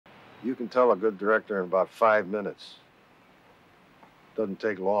You can tell a good director in about 5 minutes. Doesn't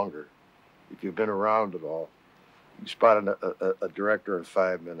take longer. If you've been around at all, you spot a director in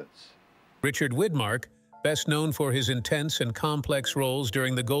 5 minutes. Richard Widmark, best known for his intense and complex roles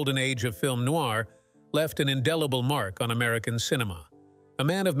during the golden age of film noir, left an indelible mark on American cinema. A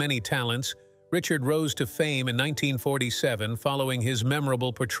man of many talents, Richard rose to fame in 1947 following his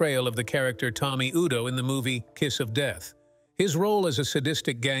memorable portrayal of the character Tommy Udo in the movie Kiss of Death. His role as a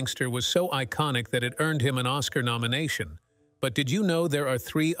sadistic gangster was so iconic that it earned him an Oscar nomination. But did you know there are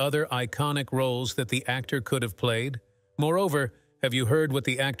 3 other iconic roles that the actor could have played? Moreover, have you heard what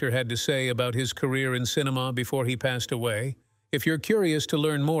the actor had to say about his career in cinema before he passed away? If you're curious to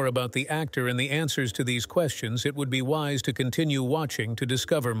learn more about the actor and the answers to these questions, it would be wise to continue watching to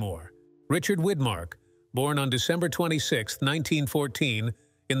discover more. Richard Widmark, born on December 26, 1914,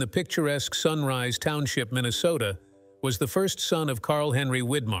 in the picturesque Sunrise Township, Minnesota, was the first son of Carl Henry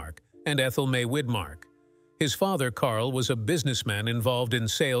Widmark and Ethel May Widmark. His father, Carl, was a businessman involved in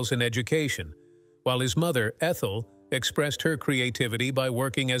sales and education, while his mother, Ethel, expressed her creativity by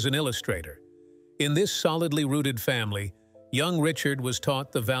working as an illustrator. In this solidly rooted family, young Richard was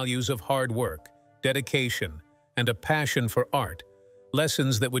taught the values of hard work, dedication, and a passion for art,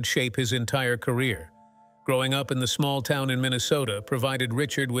 lessons that would shape his entire career. Growing up in the small town in Minnesota provided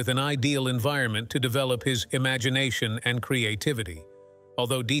Richard with an ideal environment to develop his imagination and creativity.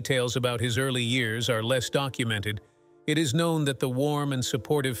 Although details about his early years are less documented, it is known that the warm and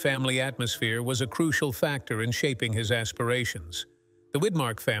supportive family atmosphere was a crucial factor in shaping his aspirations. The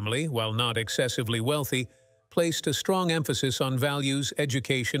Widmark family, while not excessively wealthy, placed a strong emphasis on values,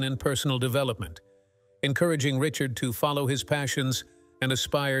 education, and personal development, encouraging Richard to follow his passions and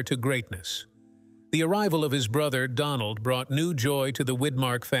aspire to greatness. The arrival of his brother, Donald, brought new joy to the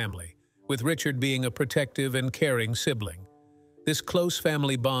Widmark family, with Richard being a protective and caring sibling. This close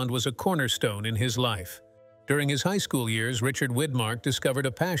family bond was a cornerstone in his life. During his high school years, Richard Widmark discovered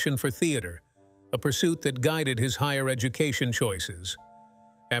a passion for theater, a pursuit that guided his higher education choices.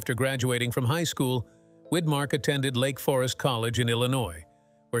 After graduating from high school, Widmark attended Lake Forest College in Illinois,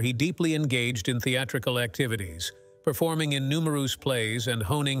 where he deeply engaged in theatrical activities, performing in numerous plays and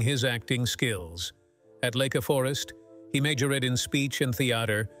honing his acting skills. At Lake Forest, he majored in speech and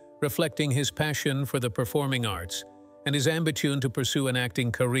theater, reflecting his passion for the performing arts and his ambition to pursue an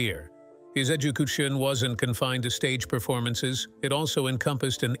acting career. His education wasn't confined to stage performances, it also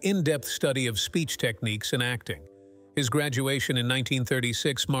encompassed an in-depth study of speech techniques and acting. His graduation in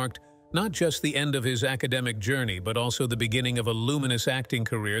 1936 marked not just the end of his academic journey, but also the beginning of a luminous acting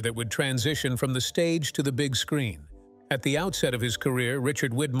career that would transition from the stage to the big screen. At the outset of his career,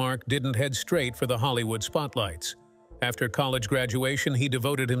 Richard Widmark didn't head straight for the Hollywood spotlights. After college graduation, he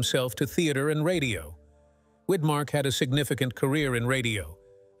devoted himself to theater and radio. Widmark had a significant career in radio,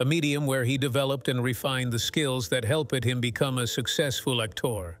 a medium where he developed and refined the skills that helped him become a successful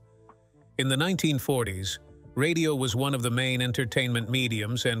actor. In the 1940s, radio was one of the main entertainment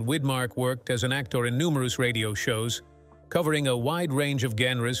mediums, and Widmark worked as an actor in numerous radio shows, covering a wide range of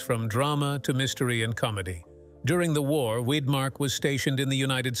genres from drama to mystery and comedy. During the war, Widmark was stationed in the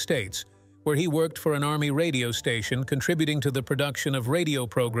United States, where he worked for an Army radio station, contributing to the production of radio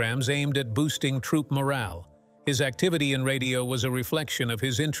programs aimed at boosting troop morale. His activity in radio was a reflection of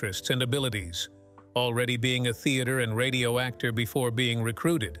his interests and abilities, already being a theater and radio actor before being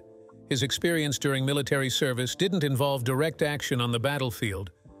recruited. His experience during military service didn't involve direct action on the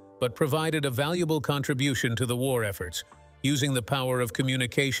battlefield, but provided a valuable contribution to the war efforts, using the power of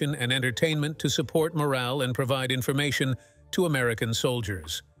communication and entertainment to support morale and provide information to American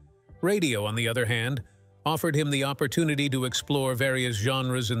soldiers. Radio, on the other hand, offered him the opportunity to explore various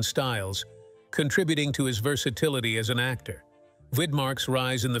genres and styles, contributing to his versatility as an actor. Widmark's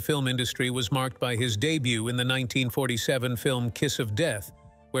rise in the film industry was marked by his debut in the 1947 film Kiss of Death,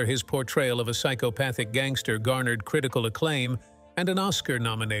 where his portrayal of a psychopathic gangster garnered critical acclaim and an Oscar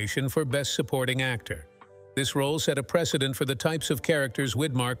nomination for Best Supporting Actor. This role set a precedent for the types of characters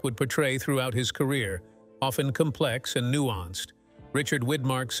Widmark would portray throughout his career, often complex and nuanced. Richard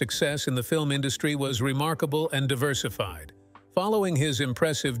Widmark's success in the film industry was remarkable and diversified. Following his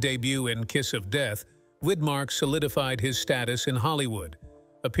impressive debut in Kiss of Death, Widmark solidified his status in Hollywood,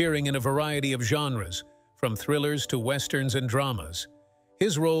 appearing in a variety of genres, from thrillers to westerns and dramas.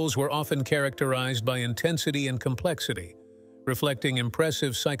 His roles were often characterized by intensity and complexity, reflecting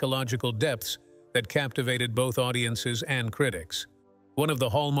impressive psychological depths that captivated both audiences and critics. One of the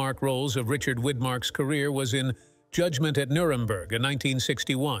hallmark roles of Richard Widmark's career was in Judgment at Nuremberg in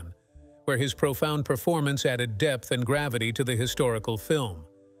 1961, where his profound performance added depth and gravity to the historical film.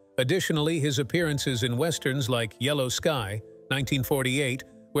 Additionally, his appearances in westerns like Yellow Sky, 1948,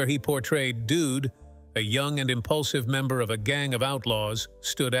 where he portrayed Dude, a young and impulsive member of a gang of outlaws,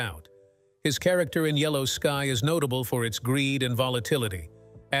 stood out. His character in Yellow Sky is notable for its greed and volatility,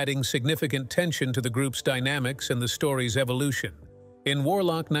 adding significant tension to the group's dynamics and the story's evolution. In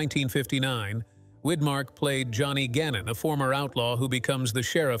Warlock 1959, Widmark played Johnny Gannon, a former outlaw who becomes the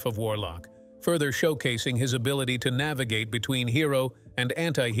sheriff of Warlock, further showcasing his ability to navigate between hero and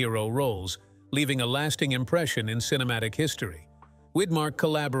anti-hero roles, leaving a lasting impression in cinematic history. Widmark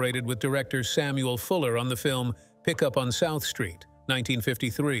collaborated with director Samuel Fuller on the film Pickup on South Street,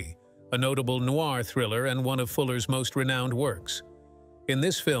 1953, a notable noir thriller and one of Fuller's most renowned works. In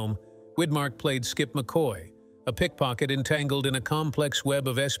this film, Widmark played Skip McCoy, a pickpocket entangled in a complex web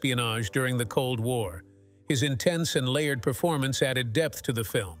of espionage during the Cold War. His intense and layered performance added depth to the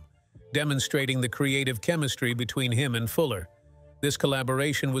film, demonstrating the creative chemistry between him and Fuller. This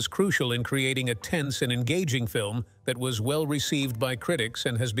collaboration was crucial in creating a tense and engaging film that was well received by critics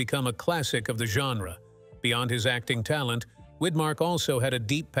and has become a classic of the genre. Beyond his acting talent, Widmark also had a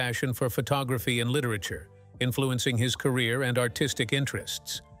deep passion for photography and literature, influencing his career and artistic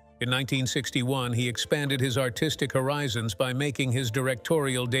interests. In 1961, he expanded his artistic horizons by making his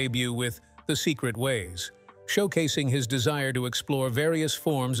directorial debut with The Secret Ways, showcasing his desire to explore various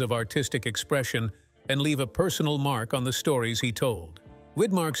forms of artistic expression and leave a personal mark on the stories he told.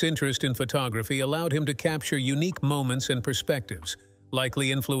 Widmark's interest in photography allowed him to capture unique moments and perspectives,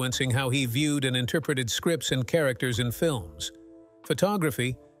 likely influencing how he viewed and interpreted scripts and characters in films.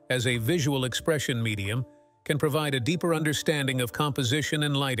 Photography, as a visual expression medium, can provide a deeper understanding of composition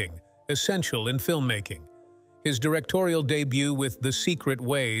and lighting, essential in filmmaking. His directorial debut with The Secret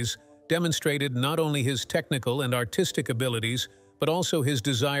Ways demonstrated not only his technical and artistic abilities, but also his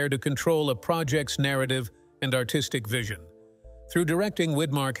desire to control a project's narrative and artistic vision. Through directing,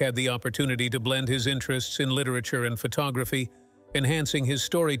 Widmark had the opportunity to blend his interests in literature and photography, enhancing his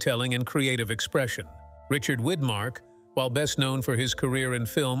storytelling and creative expression. Richard Widmark, while best known for his career in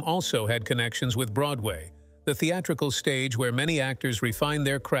film, also had connections with Broadway, the theatrical stage where many actors refine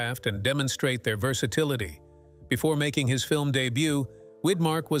their craft and demonstrate their versatility. Before making his film debut,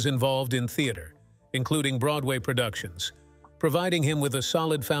 Widmark was involved in theater, including Broadway productions, providing him with a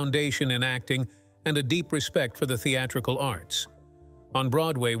solid foundation in acting and a deep respect for the theatrical arts. On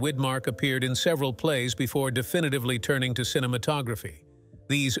Broadway, Widmark appeared in several plays before definitively turning to cinematography.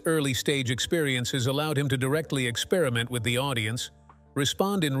 These early-stage experiences allowed him to directly experiment with the audience,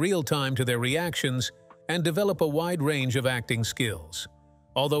 respond in real time to their reactions, and develop a wide range of acting skills.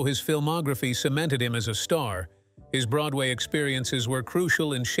 Although his filmography cemented him as a star, his Broadway experiences were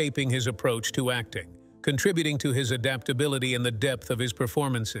crucial in shaping his approach to acting, contributing to his adaptability and the depth of his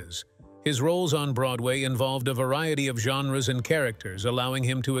performances. His roles on Broadway involved a variety of genres and characters, allowing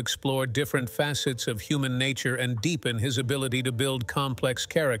him to explore different facets of human nature and deepen his ability to build complex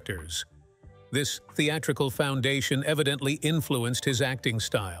characters. This theatrical foundation evidently influenced his acting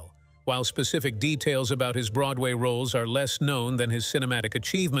style. While specific details about his Broadway roles are less known than his cinematic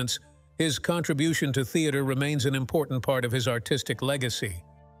achievements, his contribution to theater remains an important part of his artistic legacy.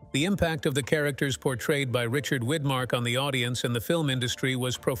 The impact of the characters portrayed by Richard Widmark on the audience and the film industry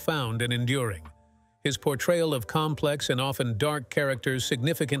was profound and enduring. His portrayal of complex and often dark characters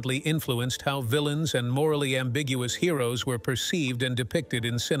significantly influenced how villains and morally ambiguous heroes were perceived and depicted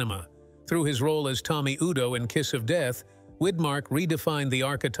in cinema. Through his role as Tommy Udo in Kiss of Death, Widmark redefined the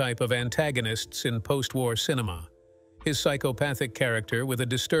archetype of antagonists in post-war cinema. His psychopathic character, with a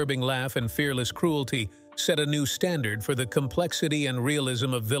disturbing laugh and fearless cruelty, set a new standard for the complexity and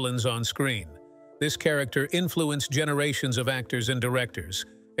realism of villains on screen. This character influenced generations of actors and directors,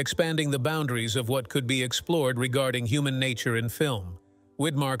 expanding the boundaries of what could be explored regarding human nature in film.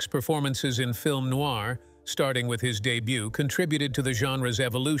 Widmark's performances in film noir, starting with his debut, contributed to the genre's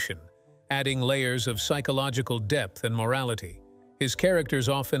evolution, adding layers of psychological depth and morality. His characters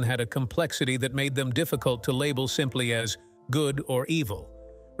often had a complexity that made them difficult to label simply as good or evil,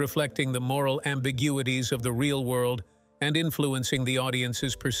 reflecting the moral ambiguities of the real world and influencing the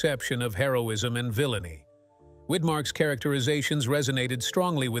audience's perception of heroism and villainy. Widmark's characterizations resonated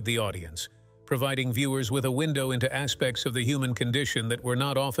strongly with the audience, providing viewers with a window into aspects of the human condition that were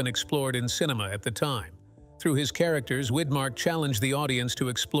not often explored in cinema at the time. Through his characters, Widmark challenged the audience to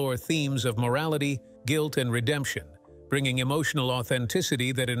explore themes of morality, guilt, and redemption, bringing emotional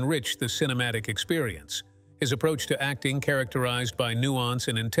authenticity that enriched the cinematic experience. His approach to acting, characterized by nuance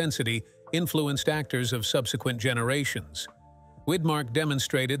and intensity, influenced actors of subsequent generations. Widmark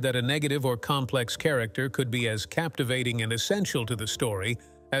demonstrated that a negative or complex character could be as captivating and essential to the story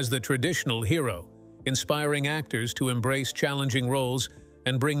as the traditional hero, inspiring actors to embrace challenging roles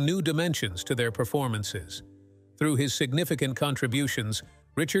and bring new dimensions to their performances. Through his significant contributions,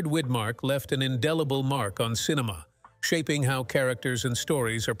 Richard Widmark left an indelible mark on cinema, shaping how characters and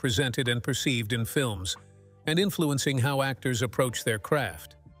stories are presented and perceived in films, and influencing how actors approach their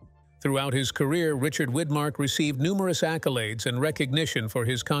craft. Throughout his career, Richard Widmark received numerous accolades and recognition for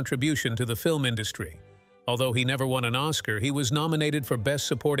his contribution to the film industry. Although he never won an Oscar, he was nominated for Best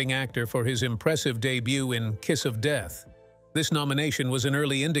Supporting Actor for his impressive debut in Kiss of Death. This nomination was an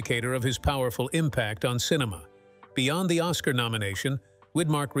early indicator of his powerful impact on cinema. Beyond the Oscar nomination,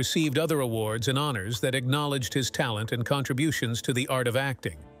 Widmark received other awards and honors that acknowledged his talent and contributions to the art of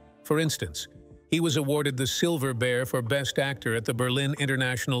acting. For instance, he was awarded the Silver Bear for Best Actor at the Berlin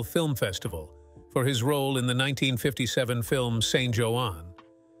International Film Festival for his role in the 1957 film Saint Joan.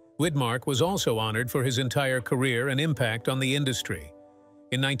 Widmark was also honored for his entire career and impact on the industry.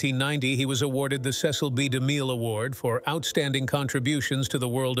 In 1990, he was awarded the Cecil B. DeMille Award for Outstanding Contributions to the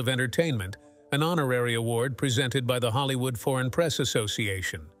World of Entertainment, an honorary award presented by the Hollywood Foreign Press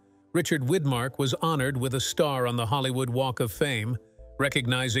Association. Richard Widmark was honored with a star on the Hollywood Walk of Fame,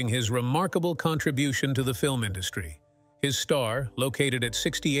 recognizing his remarkable contribution to the film industry. His star, located at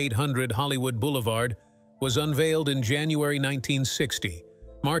 6800 Hollywood Boulevard, was unveiled in January 1960,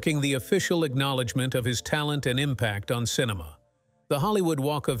 marking the official acknowledgement of his talent and impact on cinema. The Hollywood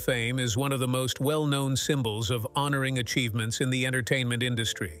Walk of Fame is one of the most well-known symbols of honoring achievements in the entertainment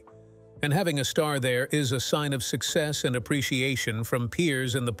industry, and having a star there is a sign of success and appreciation from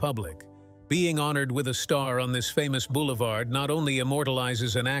peers and the public. Being honored with a star on this famous boulevard not only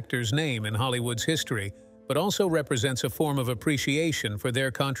immortalizes an actor's name in Hollywood's history, but also represents a form of appreciation for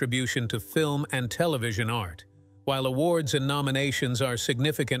their contribution to film and television art. While awards and nominations are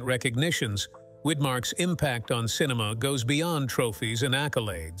significant recognitions, Widmark's impact on cinema goes beyond trophies and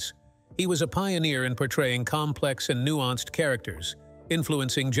accolades. He was a pioneer in portraying complex and nuanced characters,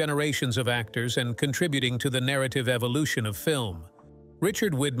 influencing generations of actors and contributing to the narrative evolution of film.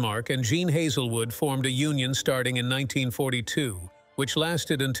 Richard Widmark and Jean Hazelwood formed a union starting in 1942, which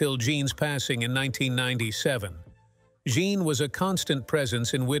lasted until Jean's passing in 1997. Jean was a constant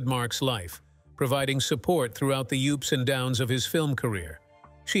presence in Widmark's life, providing support throughout the ups and downs of his film career.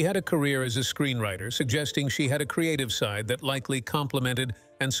 She had a career as a screenwriter, suggesting she had a creative side that likely complemented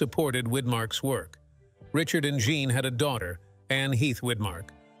and supported Widmark's work. Richard and Jean had a daughter, Anne Heath Widmark,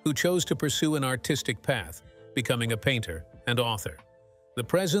 who chose to pursue an artistic path, becoming a painter and author. The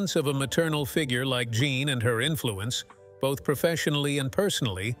presence of a maternal figure like Jean and her influence, both professionally and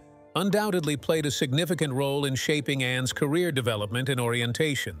personally, undoubtedly played a significant role in shaping Anne's career development and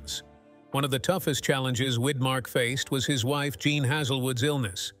orientations. One of the toughest challenges Widmark faced was his wife Jean Hazelwood's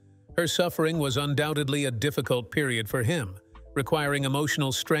illness. Her suffering was undoubtedly a difficult period for him, requiring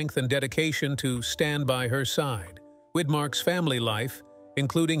emotional strength and dedication to stand by her side. Widmark's family life,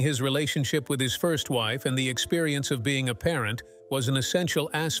 including his relationship with his first wife and the experience of being a parent, was an essential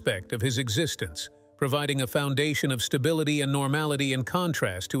aspect of his existence, providing a foundation of stability and normality in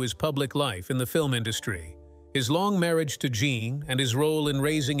contrast to his public life in the film industry. His long marriage to Jean and his role in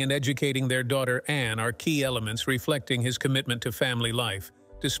raising and educating their daughter Anne are key elements reflecting his commitment to family life,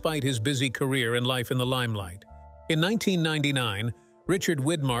 despite his busy career and life in the limelight. In 1999, Richard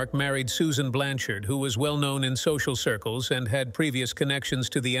Widmark married Susan Blanchard, who was well known in social circles and had previous connections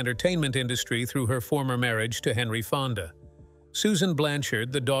to the entertainment industry through her former marriage to Henry Fonda. Susan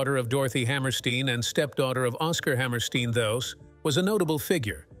Blanchard, the daughter of Dorothy Hammerstein and stepdaughter of Oscar Hammerstein, was a notable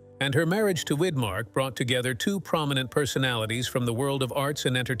figure, and her marriage to Widmark brought together two prominent personalities from the world of arts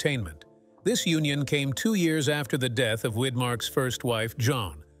and entertainment. This union came 2 years after the death of Widmark's first wife,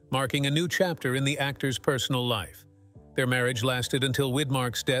 Joan, marking a new chapter in the actor's personal life. Their marriage lasted until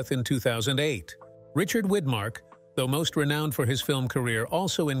Widmark's death in 2008. Richard Widmark, though most renowned for his film career,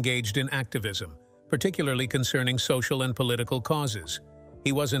 also engaged in activism, particularly concerning social and political causes.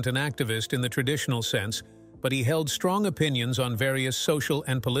 He wasn't an activist in the traditional sense, but he held strong opinions on various social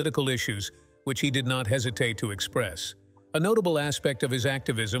and political issues, which he did not hesitate to express. A notable aspect of his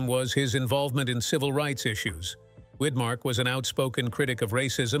activism was his involvement in civil rights issues. Widmark was an outspoken critic of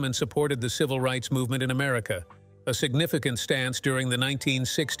racism and supported the civil rights movement in America, a significant stance during the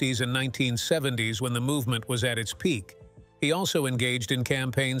 1960s and 1970s when the movement was at its peak. He also engaged in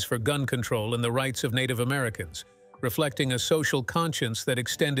campaigns for gun control and the rights of Native Americans, reflecting a social conscience that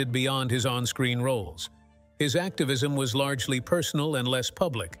extended beyond his on-screen roles. His activism was largely personal and less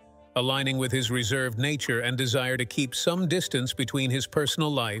public, aligning with his reserved nature and desire to keep some distance between his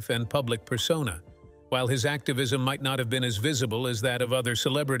personal life and public persona. While his activism might not have been as visible as that of other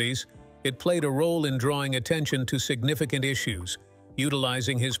celebrities, it played a role in drawing attention to significant issues,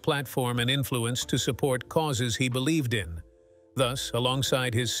 utilizing his platform and influence to support causes he believed in. Thus,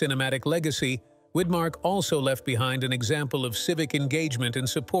 alongside his cinematic legacy, Widmark also left behind an example of civic engagement and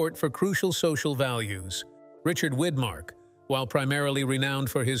support for crucial social values. Richard Widmark, while primarily renowned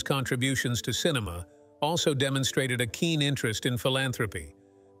for his contributions to cinema, also demonstrated a keen interest in philanthropy,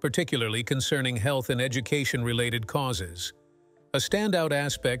 particularly concerning health and education-related causes. A standout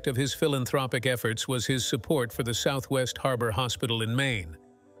aspect of his philanthropic efforts was his support for the Southwest Harbor Hospital in Maine.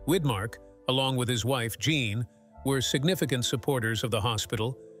 Widmark, along with his wife Jean, were significant supporters of the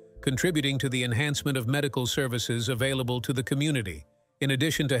hospital, contributing to the enhancement of medical services available to the community. In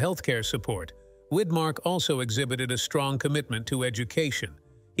addition to healthcare support, Widmark also exhibited a strong commitment to education.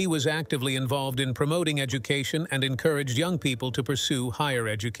 He was actively involved in promoting education and encouraged young people to pursue higher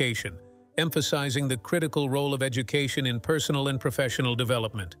education, emphasizing the critical role of education in personal and professional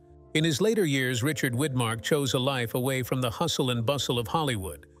development. In his later years, Richard Widmark chose a life away from the hustle and bustle of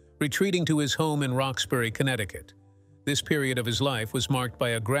Hollywood, retreating to his home in Roxbury, Connecticut. This period of his life was marked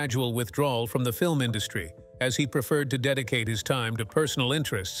by a gradual withdrawal from the film industry, as he preferred to dedicate his time to personal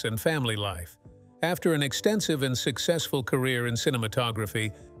interests and family life. After an extensive and successful career in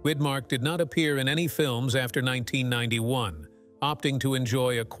cinematography, Widmark did not appear in any films after 1991, opting to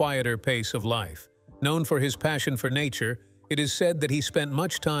enjoy a quieter pace of life. Known for his passion for nature, it is said that he spent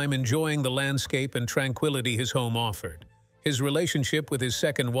much time enjoying the landscape and tranquility his home offered. His relationship with his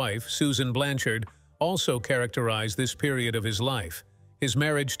second wife, Susan Blanchard, also characterized this period of his life. His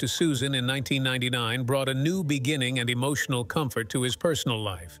marriage to Susan in 1999 brought a new beginning and emotional comfort to his personal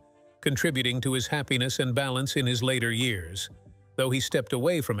life, contributing to his happiness and balance in his later years. Though he stepped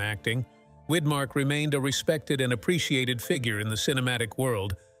away from acting, Widmark remained a respected and appreciated figure in the cinematic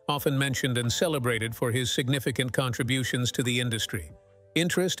world, often mentioned and celebrated for his significant contributions to the industry.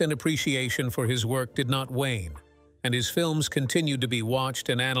 Interest and appreciation for his work did not wane, and his films continued to be watched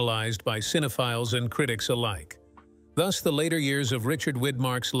and analyzed by cinephiles and critics alike. Thus, the later years of Richard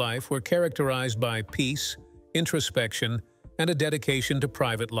Widmark's life were characterized by peace, introspection, and a dedication to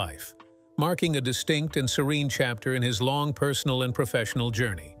private life, marking a distinct and serene chapter in his long personal and professional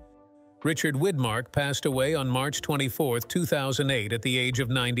journey. Richard Widmark passed away on March 24, 2008 at the age of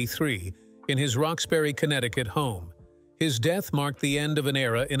 93 in his Roxbury, Connecticut home. His death marked the end of an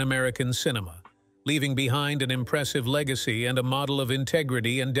era in American cinema, leaving behind an impressive legacy and a model of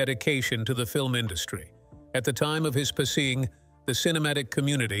integrity and dedication to the film industry. At the time of his passing, the cinematic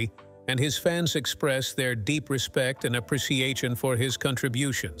community and his fans expressed their deep respect and appreciation for his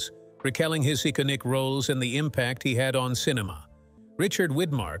contributions, recounting his iconic roles and the impact he had on cinema. Richard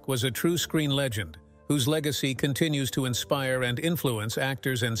Widmark was a true screen legend, whose legacy continues to inspire and influence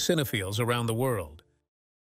actors and cinephiles around the world.